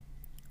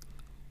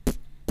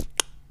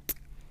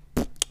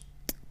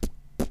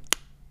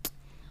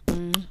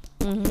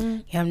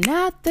I'm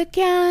not the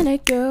kind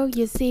of girl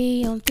you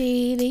see on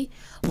TV.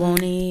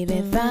 Won't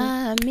even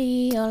find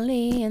me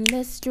only in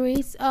the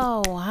streets.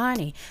 Oh,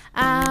 honey,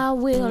 I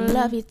will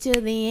love you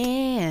to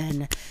the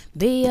end.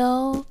 Be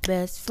your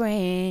best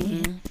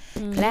friend.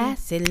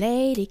 Classy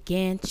lady,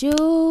 can't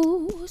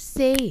you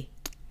see?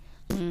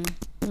 Tweet,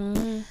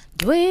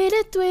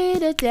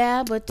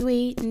 dabba,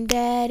 tweetin'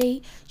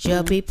 daddy.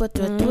 Show people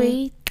to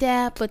tweet,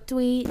 dabba,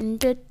 tweetin'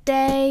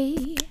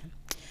 today.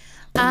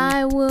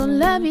 I will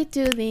love you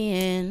to the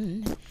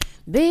end.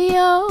 Be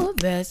your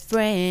best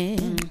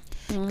friend.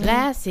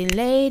 Classy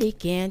lady,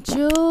 can't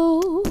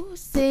you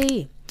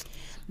see?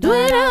 Do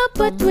it up,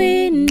 but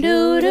tweet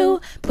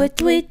doo-doo, but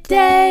tweet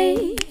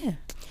day.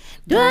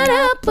 Do it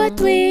up, but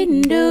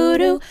tweet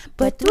doo-doo,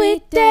 but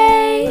tweet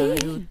day.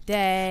 Do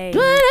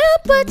it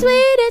up, but tweet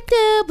it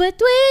too, but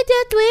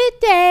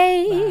tweet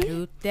day.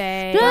 Do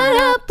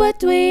it up, but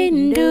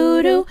tweet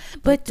doo-doo,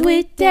 but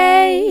tweet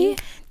day.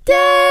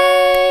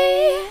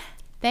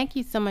 Thank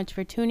you so much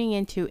for tuning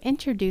in to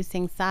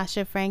Introducing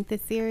Sasha Frank, the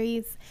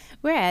series.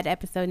 We're at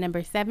episode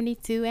number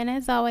 72, and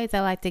as always,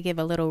 I like to give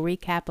a little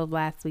recap of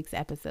last week's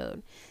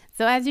episode.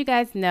 So as you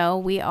guys know,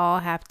 we all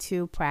have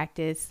to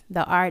practice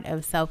the art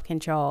of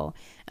self-control.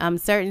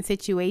 Certain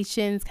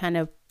situations kind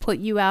of put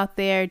you out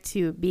there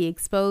to be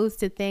exposed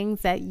to things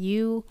that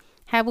you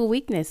have a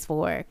weakness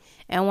for.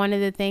 And one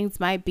of the things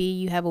might be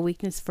you have a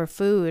weakness for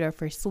food or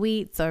for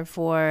sweets or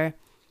for,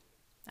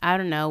 I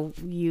don't know,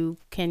 you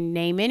can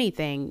name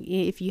anything.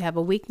 If you have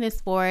a weakness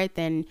for it,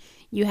 then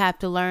you have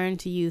to learn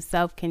to use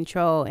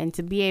self-control and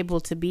to be able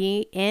to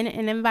be in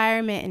an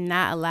environment and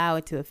not allow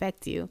it to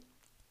affect you.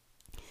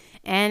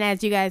 And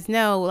as you guys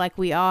know, like,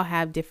 we all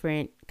have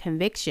different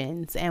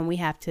convictions, and we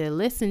have to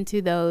listen to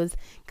those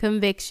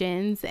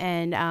convictions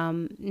and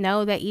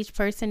know that each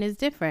person is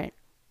different.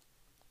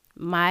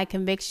 My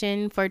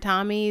conviction for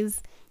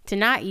Tommy's to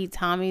not eat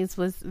Tommy's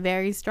was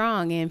very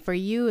strong, and for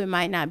you it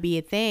might not be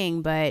a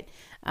thing, but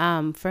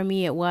for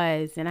me it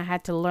was, and I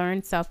had to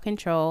learn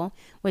self-control,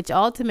 which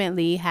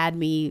ultimately had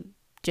me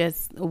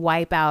just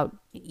wipe out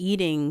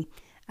eating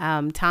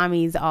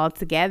Tommy's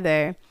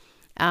altogether,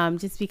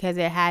 just because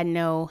it had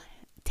no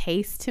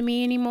taste to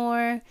me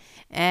anymore.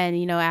 And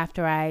you know,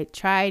 after I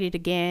tried it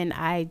again,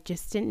 I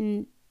just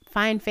didn't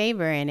find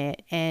favor in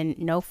it, and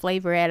no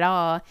flavor at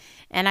all,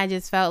 and I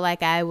just felt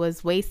like I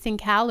was wasting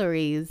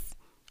calories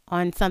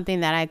on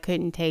something that I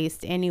couldn't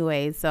taste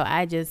anyway. So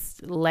I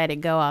just let it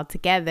go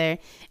altogether.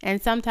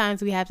 And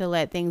sometimes we have to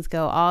let things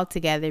go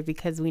altogether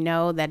because we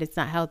know that it's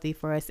not healthy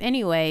for us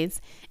anyways.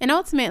 And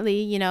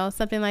ultimately, you know,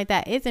 something like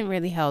that isn't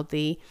really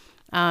healthy.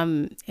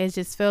 It's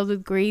just filled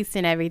with grease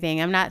and everything.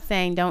 I'm not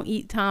saying don't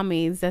eat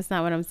Tommy's. That's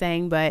not what I'm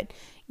saying. But,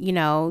 you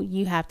know,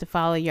 you have to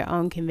follow your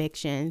own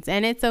convictions,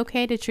 and it's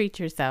okay to treat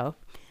yourself.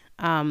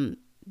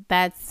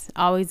 That's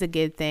always a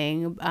good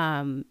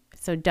thing.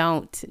 So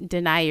don't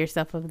deny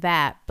yourself of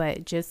that,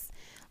 but just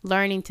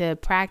learning to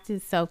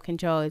practice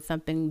self-control is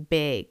something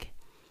big.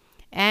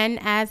 And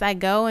as I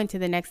go into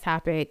the next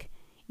topic,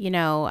 you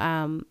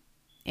know,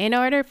 in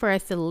order for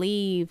us to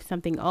leave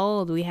something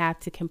old, we have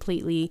to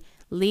completely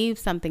leave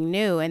something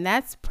new. And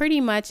that's pretty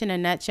much in a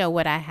nutshell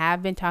what I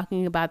have been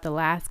talking about the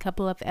last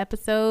couple of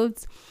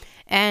episodes.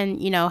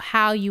 And, you know,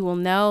 how you will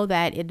know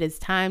that it is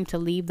time to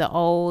leave the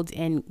old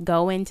and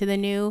go into the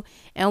new,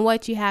 and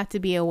what you have to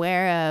be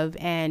aware of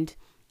and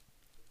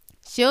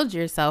shield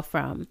yourself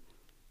from.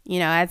 You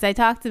know, as I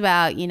talked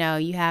about, you know,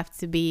 you have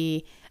to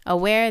be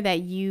aware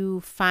that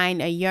you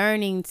find a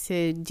yearning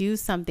to do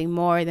something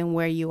more than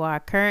where you are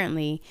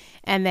currently.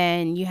 And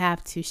then you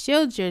have to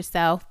shield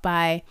yourself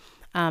by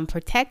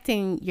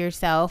protecting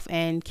yourself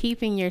and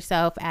keeping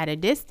yourself at a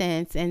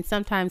distance, and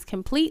sometimes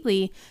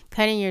completely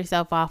cutting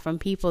yourself off from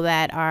people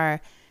that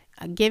are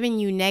giving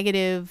you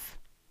negative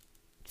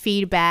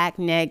feedback,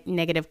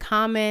 negative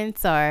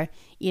comments, or,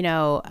 you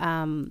know,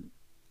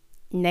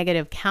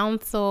 negative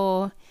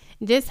counsel.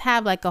 Just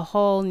have like a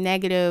whole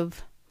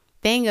negative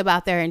thing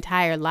about their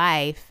entire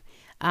life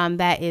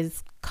that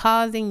is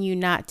causing you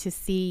not to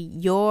see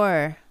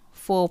your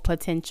full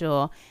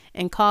potential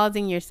and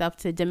causing yourself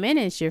to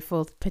diminish your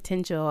full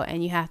potential.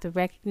 And you have to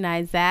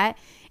recognize that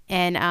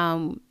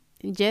and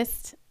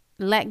just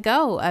let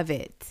go of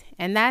it.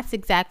 And that's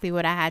exactly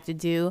what I had to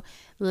do.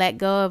 Let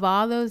go of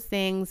all those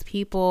things,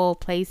 people,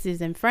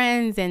 places, and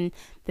friends, and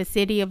the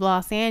city of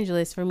Los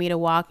Angeles for me to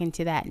walk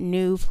into that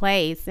new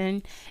place.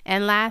 And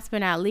last but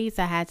not least,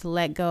 I had to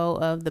let go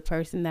of the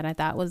person that I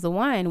thought was the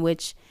one,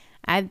 which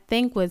I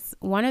think was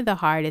one of the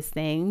hardest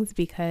things,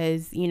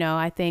 because, you know,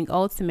 I think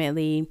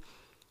ultimately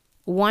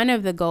one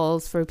of the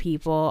goals for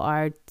people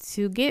are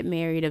to get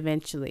married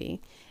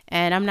eventually.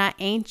 And I'm not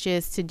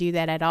anxious to do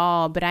that at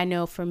all. But I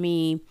know for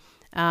me,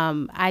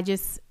 I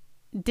just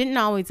didn't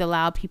always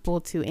allow people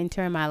to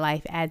enter my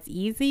life as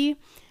easy.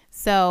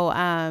 So,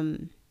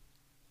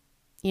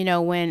 you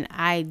know, when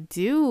I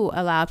do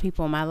allow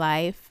people in my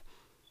life,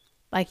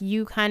 like,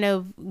 you kind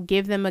of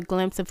give them a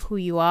glimpse of who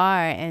you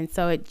are. And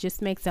so it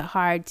just makes it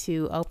hard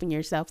to open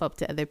yourself up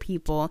to other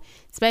people,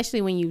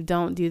 especially when you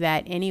don't do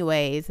that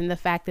anyways. And the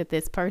fact that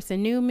this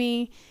person knew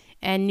me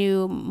and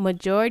knew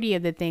majority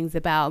of the things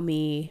about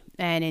me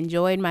and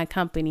enjoyed my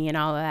company and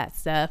all of that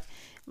stuff.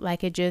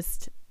 Like it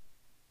just,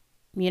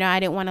 I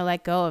didn't want to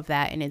let go of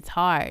that, and it's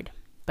hard.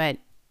 But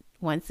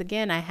once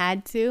again, I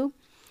had to.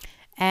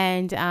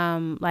 And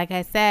like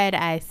I said,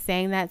 I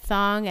sang that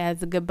song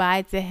as a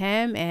goodbye to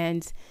him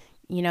and,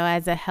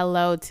 as a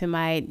hello to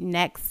my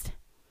next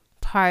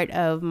part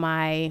of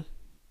my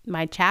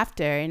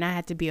chapter. And I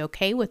had to be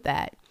okay with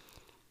that.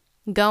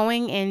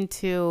 Going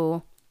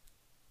into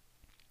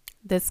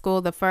the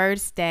school the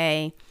first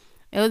day,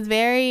 it was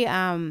very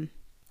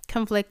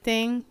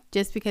conflicting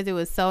just because it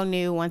was so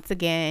new once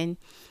again.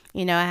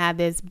 I had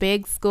this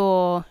big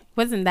school. It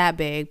wasn't that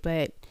big,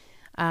 but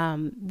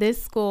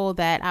this school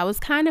that I was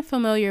kind of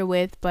familiar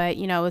with, but,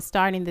 I was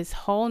starting this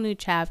whole new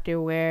chapter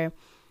where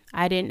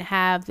I didn't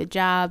have the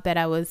job that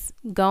I was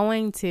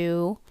going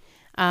to.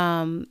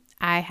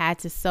 I had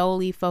to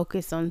solely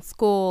focus on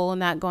school,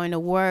 not going to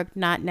work,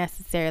 not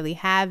necessarily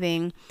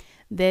having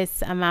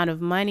this amount of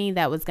money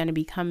that was going to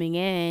be coming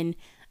in.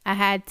 I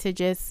had to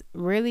just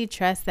really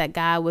trust that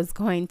God was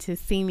going to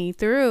see me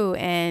through.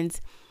 And,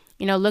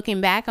 looking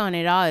back on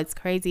it all, it's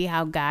crazy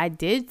how God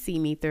did see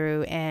me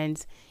through.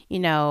 And,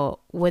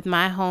 with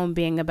my home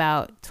being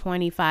about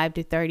 25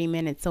 to 30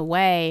 minutes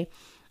away,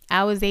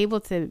 I was able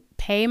to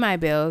pay my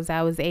bills.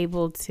 I was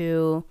able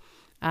to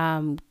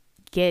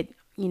get,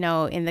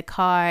 in the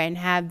car and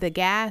have the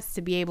gas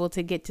to be able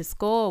to get to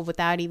school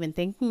without even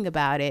thinking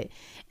about it.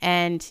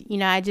 And,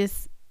 I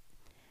just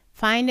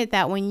find it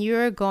that when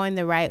you're going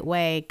the right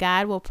way,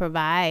 God will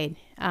provide.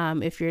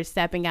 If you're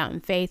stepping out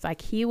in faith,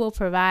 like he will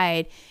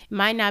provide. It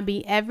might not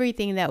be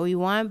everything that we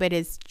want, but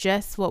it's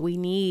just what we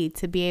need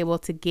to be able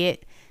to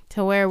get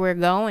to where we're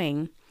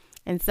going.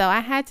 And so I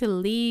had to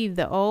leave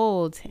the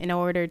old in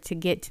order to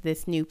get to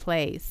this new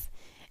place.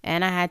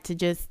 And I had to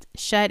just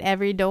shut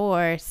every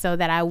door so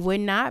that I would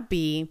not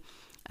be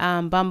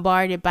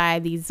bombarded by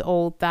these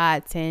old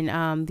thoughts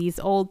and these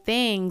old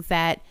things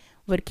that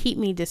would keep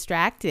me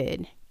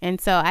distracted.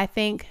 And so I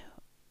think,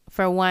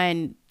 for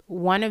one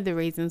of the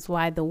reasons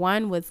why the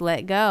one was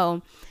let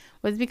go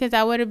was because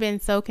I would have been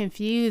so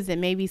confused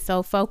and maybe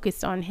so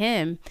focused on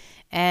him.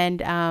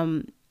 And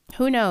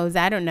who knows?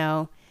 I don't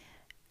know.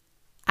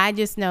 I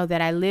just know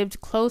that I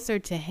lived closer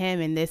to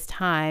him in this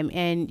time,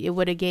 and it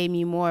would have gave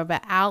me more of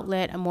an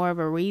outlet, more of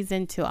a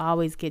reason to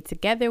always get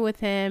together with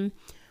him.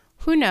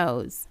 Who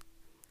knows?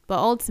 But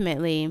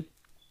ultimately,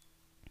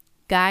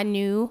 God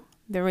knew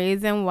the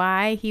reason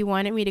why he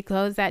wanted me to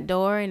close that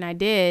door, and I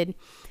did.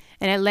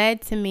 And it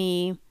led to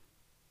me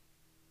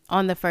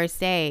on the first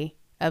day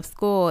of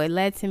school. It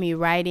led to me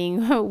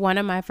writing one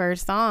of my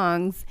first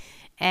songs.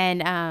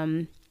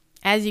 And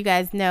as you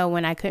guys know,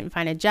 when I couldn't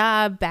find a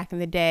job back in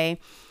the day,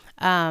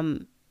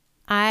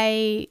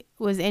 I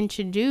was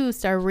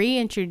introduced or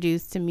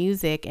reintroduced to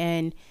music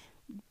and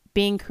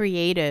being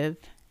creative.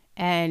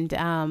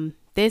 And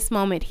this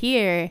moment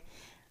here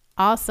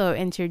also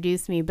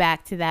introduced me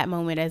back to that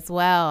moment as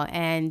well.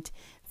 And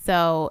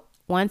so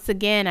once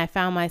again, I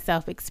found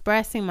myself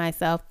expressing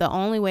myself the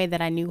only way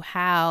that I knew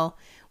how,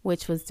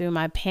 which was through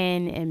my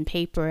pen and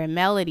paper and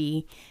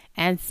melody.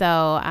 And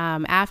so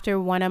after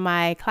one of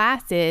my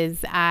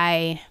classes,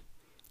 I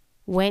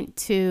went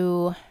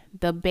to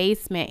the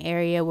basement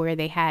area where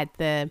they had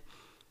the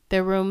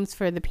rooms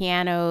for the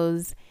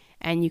pianos,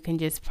 and you can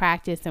just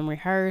practice and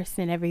rehearse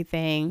and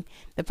everything,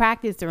 the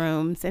practice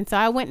rooms. And so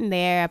I went in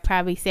there. I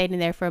probably stayed in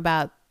there for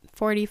about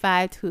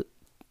 45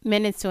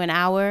 minutes to an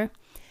hour.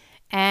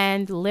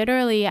 And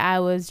literally I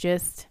was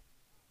just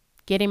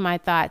getting my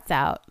thoughts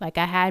out. Like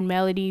I had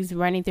melodies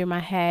running through my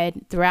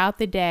head throughout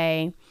the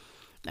day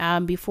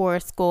before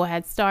school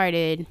had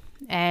started.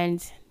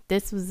 And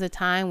this was a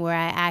time where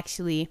I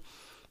actually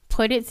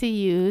put it to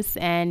use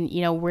and,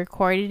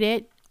 recorded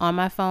it on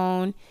my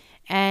phone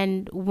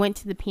and went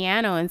to the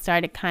piano and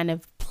started kind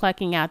of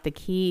plucking out the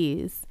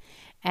keys.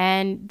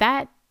 And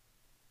that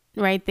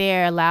right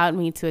there allowed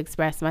me to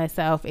express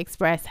myself,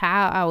 express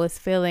how I was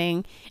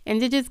feeling, and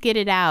to just get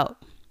it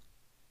out.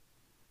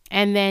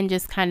 And then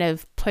just kind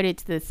of put it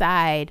to the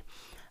side.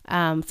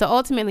 So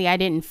ultimately, I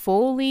didn't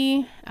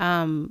fully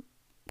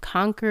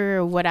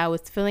conquer what I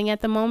was feeling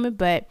at the moment,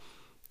 but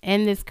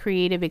in this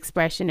creative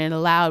expression, it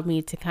allowed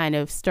me to kind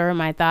of stir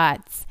my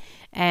thoughts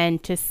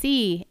and to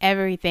see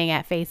everything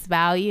at face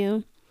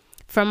value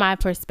from my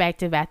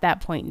perspective at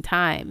that point in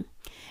time.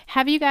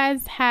 Have you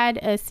guys had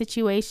a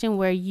situation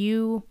where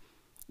you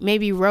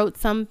maybe wrote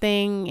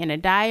something in a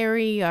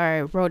diary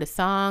or wrote a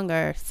song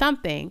or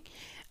something,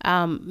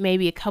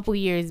 maybe a couple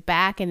years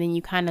back, and then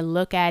you kind of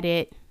look at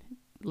it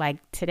like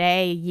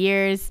today,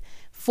 years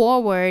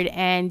forward,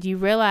 and you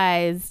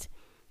realized,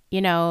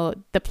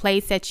 the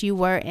place that you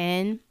were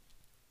in,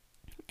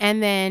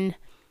 and then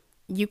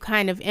you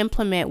kind of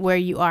implement where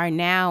you are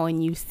now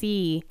and you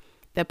see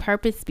the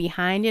purpose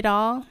behind it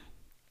all?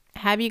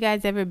 Have you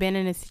guys ever been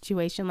in a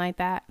situation like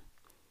that?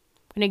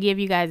 I'm going to give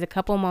you guys a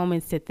couple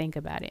moments to think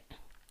about it.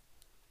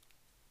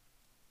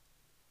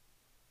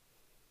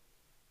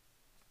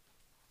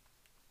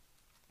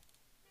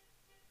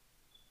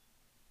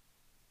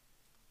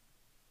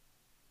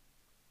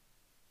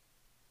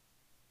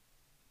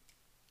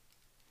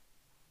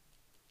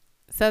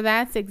 So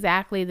that's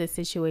exactly the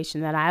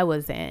situation that I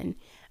was in.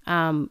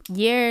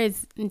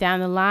 Years down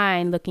the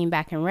line, looking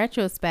back in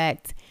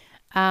retrospect,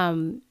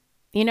 I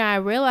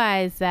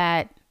realized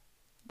that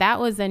that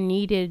was a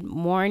needed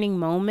mourning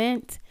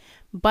moment,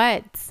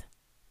 but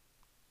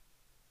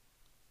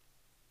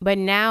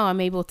now I'm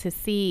able to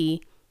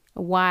see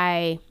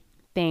why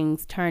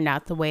things turned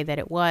out the way that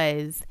it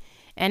was,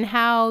 and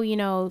how,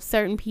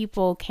 certain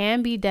people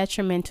can be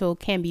detrimental,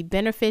 can be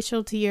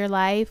beneficial to your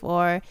life,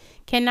 or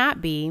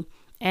cannot be.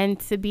 And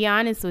to be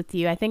honest with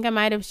you, I think I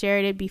might have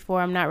shared it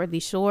before. I'm not really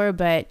sure,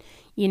 but,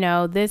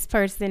 this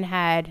person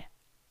had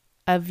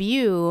a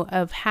view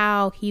of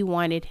how he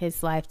wanted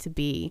his life to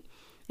be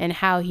and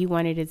how he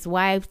wanted his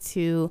wife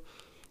to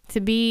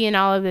be and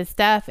all of this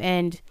stuff.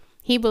 And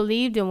he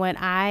believed in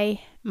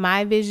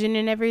my vision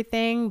and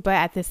everything, but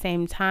at the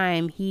same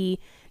time,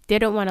 he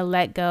didn't want to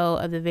let go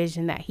of the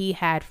vision that he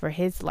had for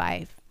his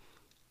life.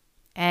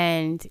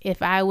 And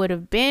if I would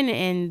have been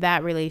in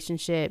that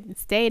relationship,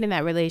 stayed in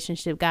that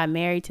relationship, got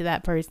married to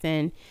that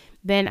person,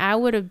 then I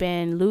would have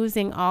been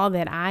losing all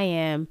that I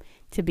am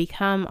to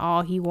become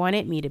all he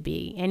wanted me to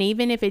be. And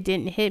even if it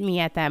didn't hit me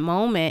at that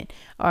moment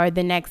or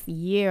the next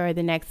year or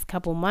the next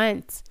couple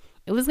months,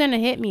 it was going to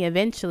hit me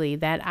eventually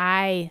that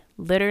I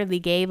literally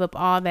gave up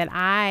all that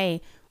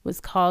I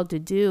was called to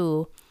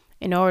do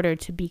in order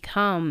to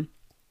become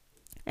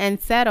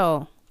and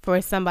settle for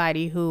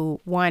somebody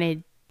who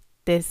wanted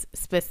this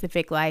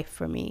specific life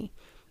for me,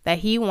 that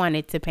he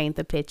wanted to paint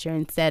the picture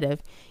instead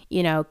of,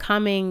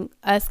 coming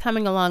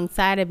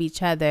alongside of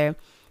each other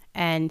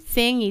and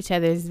seeing each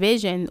other's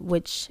vision,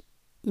 which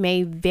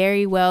may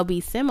very well be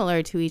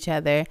similar to each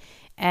other,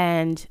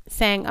 and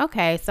saying,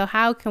 okay, so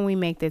how can we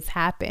make this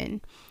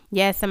happen?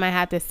 Yes, I might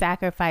have to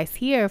sacrifice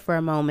here for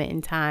a moment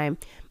in time,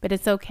 but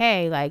it's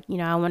okay. Like,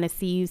 I want to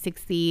see you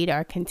succeed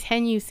or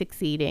continue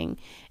succeeding,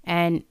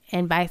 and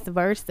vice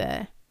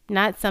versa.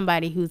 Not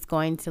somebody who's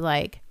going to,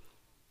 like,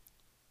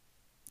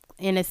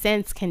 in a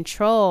sense,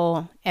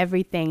 control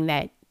everything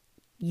that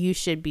you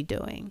should be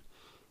doing.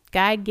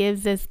 God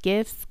gives us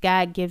gifts.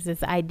 God gives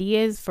us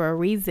ideas for a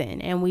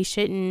reason, and we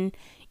shouldn't,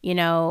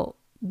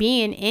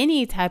 be in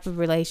any type of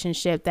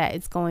relationship that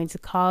is going to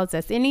cause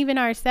us, and even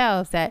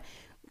ourselves, that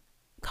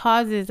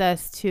causes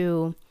us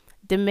to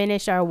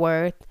diminish our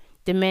worth,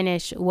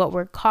 diminish what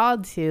we're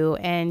called to,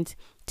 and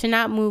to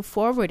not move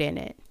forward in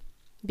it.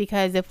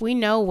 Because if we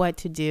know what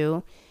to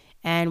do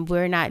and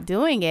we're not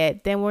doing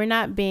it, then we're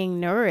not being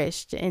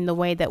nourished in the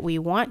way that we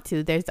want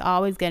to. There's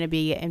always going to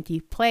be an empty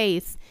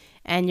place,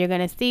 and you're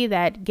going to see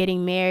that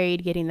getting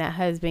married, getting that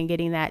husband,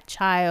 getting that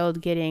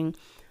child, getting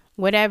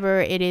whatever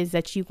it is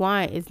that you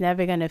want is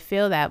never going to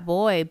fill that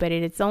void. But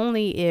it's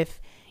only if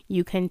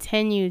you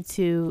continue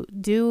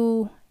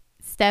to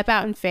step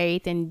out in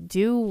faith and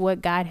do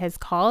what God has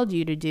called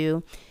you to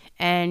do,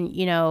 and,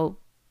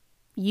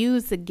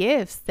 use the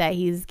gifts that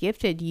he's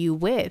gifted you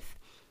with.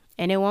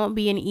 And it won't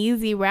be an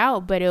easy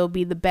route, but it'll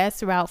be the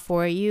best route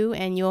for you.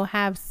 And you'll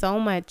have so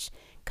much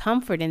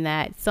comfort in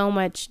that, so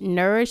much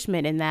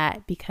nourishment in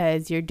that,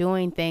 because you're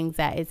doing things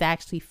that is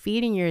actually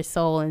feeding your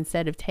soul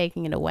instead of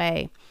taking it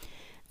away.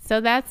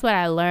 So that's what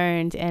I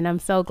learned. And I'm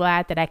so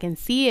glad that I can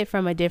see it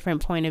from a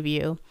different point of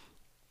view,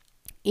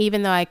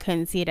 even though I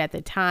couldn't see it at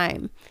the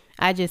time.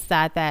 I just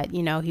thought that,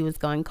 he was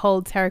going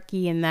cold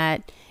turkey and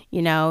that,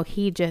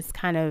 he just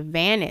kind of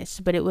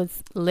vanished. But it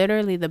was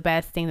literally the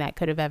best thing that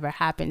could have ever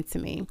happened to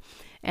me.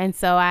 And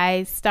so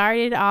I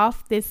started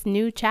off this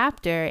new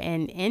chapter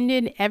and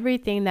ended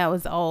everything that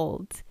was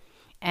old.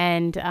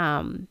 And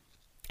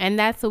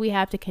that's what we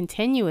have to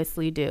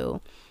continuously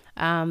do.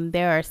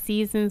 There are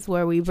seasons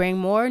where we bring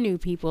more new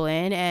people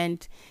in,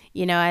 and,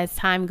 as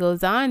time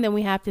goes on, then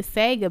we have to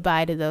say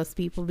goodbye to those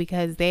people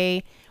because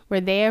they were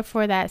there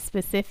for that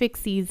specific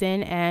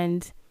season,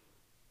 and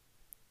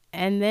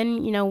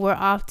then, we're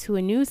off to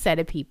a new set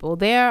of people.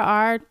 There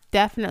are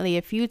definitely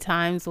a few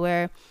times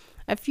where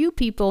a few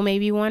people,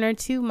 maybe one or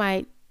two,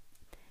 might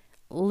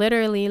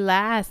literally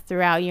last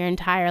throughout your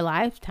entire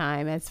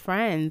lifetime as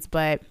friends.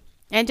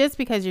 And just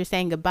because you're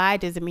saying goodbye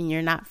doesn't mean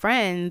you're not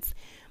friends,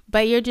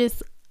 but you're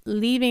just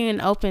leaving an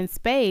open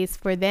space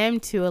for them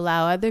to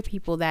allow other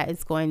people that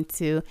is going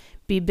to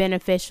be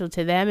beneficial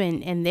to them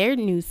in their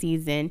new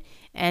season.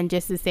 And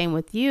just the same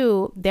with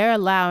you, they're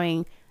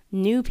allowing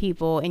new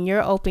people, and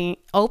you're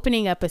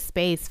opening up a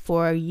space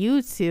for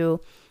you to,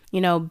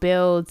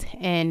 build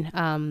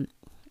and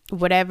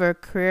whatever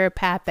career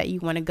path that you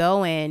want to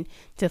go in,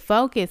 to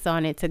focus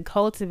on it, to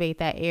cultivate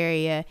that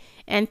area,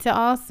 and to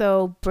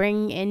also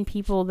bring in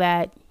people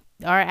that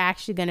are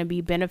actually going to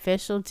be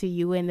beneficial to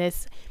you in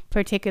this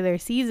particular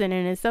season.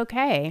 And it's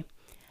okay.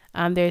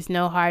 There's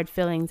no hard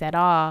feelings at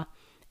all.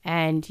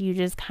 And you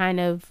just kind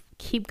of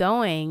keep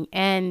going.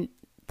 And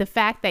the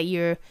fact that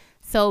you're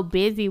so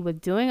busy with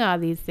doing all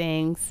these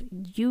things,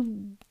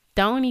 you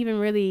don't even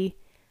really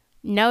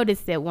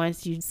notice it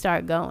once you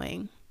start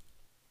going.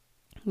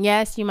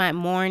 Yes, you might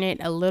mourn it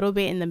a little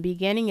bit in the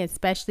beginning,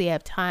 especially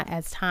as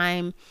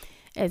time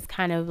is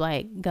kind of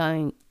like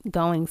going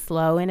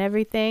slow and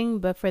everything.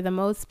 But for the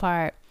most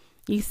part,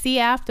 you see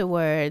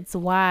afterwards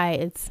why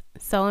it's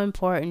so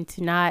important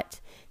to not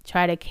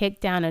try to kick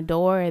down a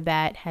door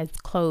that has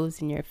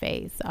closed in your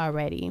face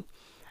already.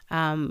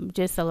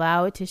 Just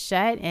allow it to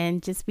shut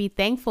and just be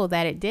thankful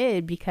that it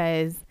did,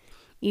 because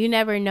you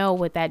never know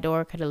what that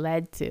door could have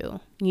led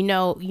to. You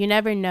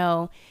never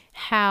know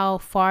how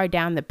far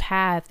down the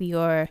path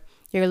your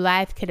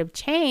life could have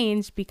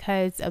changed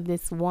because of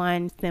this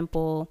one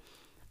simple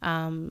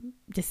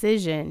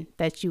decision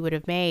that you would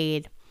have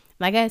made.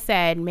 Like I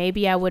said,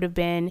 maybe I would have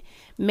been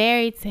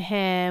married to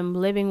him,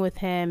 living with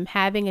him,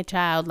 having a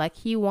child like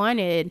he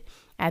wanted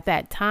at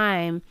that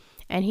time.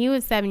 And he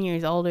was 7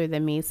 years older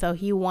than me, so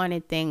he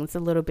wanted things a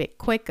little bit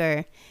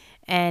quicker.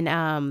 And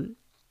I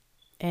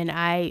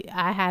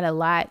had a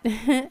lot.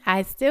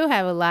 I still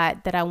have a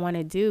lot that I want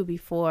to do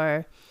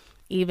before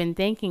even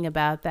thinking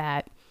about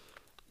that.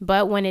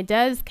 But when it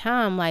does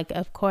come, like,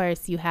 of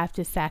course, you have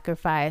to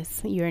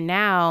sacrifice your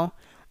now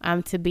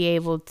to be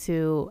able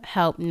to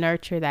help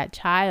nurture that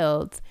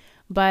child.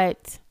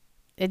 But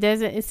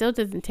it still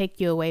doesn't take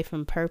you away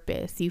from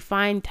purpose. You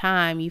find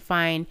time, you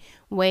find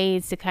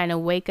ways to kind of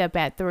wake up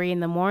at 3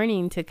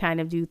 a.m. to kind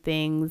of do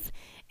things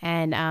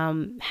and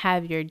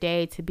have your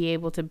day to be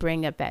able to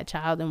bring up that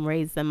child and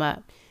raise them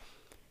up.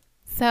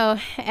 So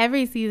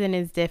every season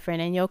is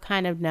different, and you'll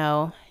kind of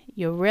know,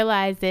 you'll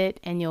realize it,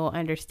 and you'll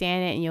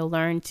understand it, and you'll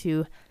learn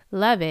to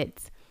love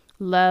it.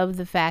 Love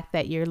the fact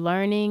that you're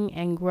learning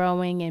and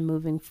growing and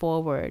moving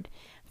forward.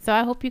 So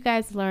I hope you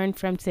guys learned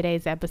from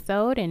today's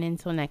episode, and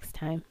until next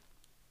time.